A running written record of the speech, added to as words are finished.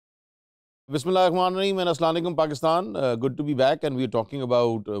Bismillahirrahmanirrahim and Assalamualaikum Pakistan. Good to be back, and we are talking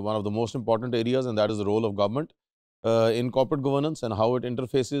about one of the most important areas, and that is the role of government in corporate governance and how it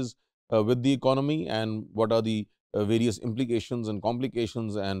interfaces with the economy, and what are the various implications and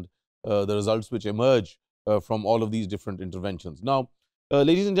complications and the results which emerge from all of these different interventions. Now,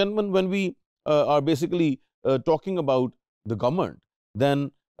 ladies and gentlemen, when we are basically talking about the government,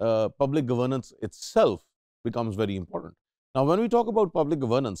 then public governance itself becomes very important. Now, when we talk about public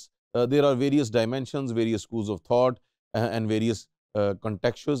governance, there are various dimensions, various schools of thought, and various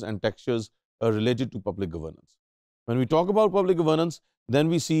contextuals and textures related to public governance. When we talk about public governance, then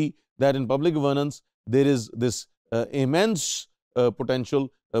we see that in public governance, there is this immense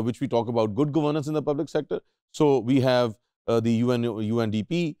potential, which we talk about good governance in the public sector. So, we have the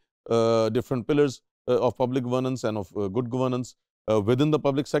UNDP, different pillars of public governance and of good governance within the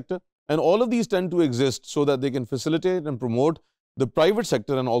public sector. And all of these tend to exist so that they can facilitate and promote the private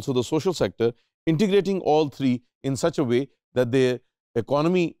sector and also the social sector, integrating all three in such a way that the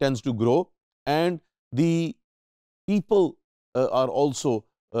economy tends to grow and the people are also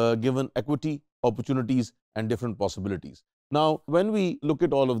given equity, opportunities and different possibilities. Now, when we look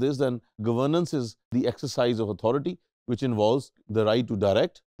at all of this, then governance is the exercise of authority, which involves the right to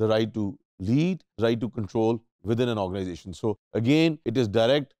direct, the right to lead, right to control within an organization. So, again, it is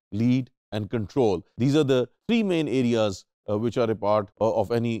direct, lead and control. These are the three main areas which are a part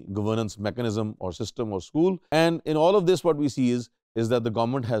of any governance mechanism or system or school. And in all of this, what we see is that the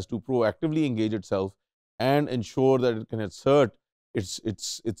government has to proactively engage itself and ensure that it can assert its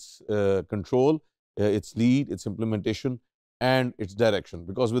control, its lead, its implementation and its direction.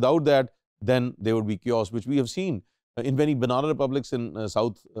 Because without that, then there would be chaos, which we have seen in many banana republics in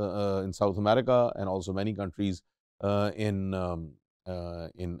South America, and also many countries in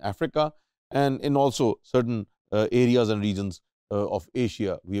Africa, and in also certain areas and regions of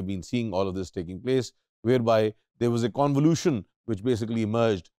Asia. We have been seeing all of this taking place, whereby there was a convolution which basically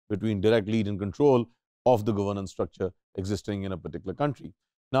emerged between direct lead and control of the governance structure existing in a particular country.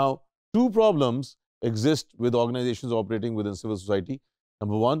 Now, two problems exist with organizations operating within civil society.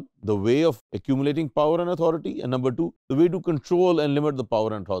 Number one, the way of accumulating power and authority, and number two, the way to control and limit the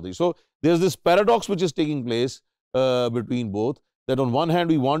power and authority. So, there's this paradox which is taking place between both, that on one hand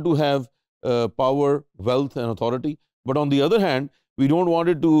we want to have power, wealth and authority, but on the other hand, we don't want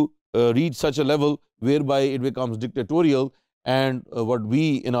it to reach such a level whereby it becomes dictatorial and what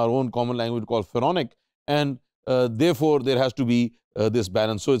we in our own common language call pharaonic, and therefore there has to be this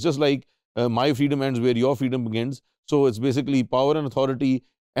balance. So, it's just like my freedom ends where your freedom begins. So, it's basically power and authority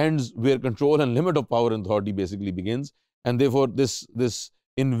ends where control and limit of power and authority basically begins, and therefore this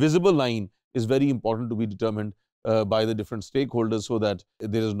invisible line is very important to be determined by the different stakeholders, so that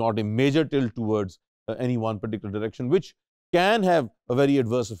there is not a major tilt towards any one particular direction, which can have a very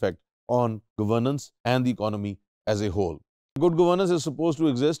adverse effect on governance and the economy as a whole. Good governance is supposed to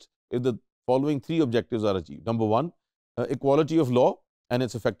exist if the following three objectives are achieved. Number one, equality of law and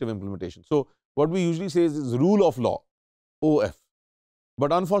its effective implementation. So, what we usually say is rule of law, OF.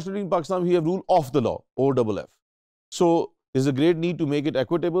 But unfortunately in Pakistan, we have rule of the law, OFF. So, there's a great need to make it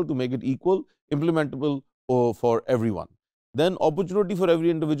equitable, to make it equal, implementable for everyone. Then opportunity for every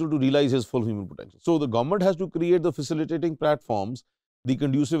individual to realize his full human potential. So, the government has to create the facilitating platforms, the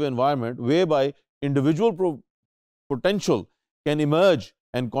conducive environment whereby individual potential can emerge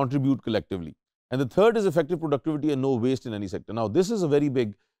and contribute collectively. And the third is effective productivity and no waste in any sector. Now, this is a very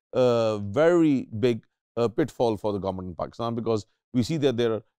big pitfall for the government in Pakistan, because we see that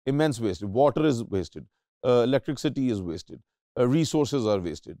there are immense waste. Water is wasted, electricity is wasted, resources are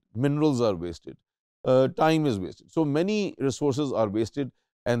wasted, minerals are wasted, time is wasted. So, many resources are wasted,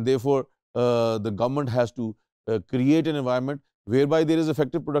 and therefore, the government has to create an environment whereby there is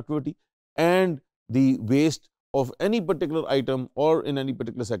effective productivity and the waste of any particular item or in any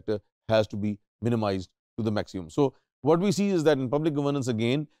particular sector has to be minimized to the maximum. So, what we see is that in public governance,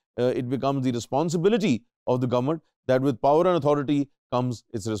 again, it becomes the responsibility of the government that with power and authority comes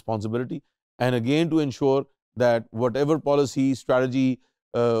its responsibility, and again to ensure that whatever policy, strategy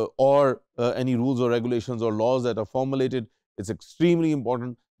or any rules or regulations or laws that are formulated, it's extremely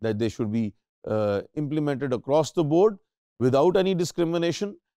important that they should be implemented across the board without any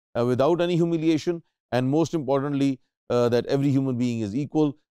discrimination, without any humiliation, and most importantly that every human being is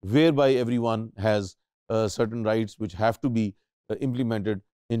equal, whereby everyone has certain rights which have to be implemented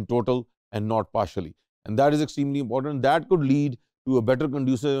in total and not partially. And that is extremely important. That could lead to a better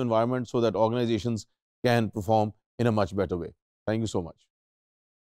conducive environment so that organizations can perform in a much better way. Thank you so much.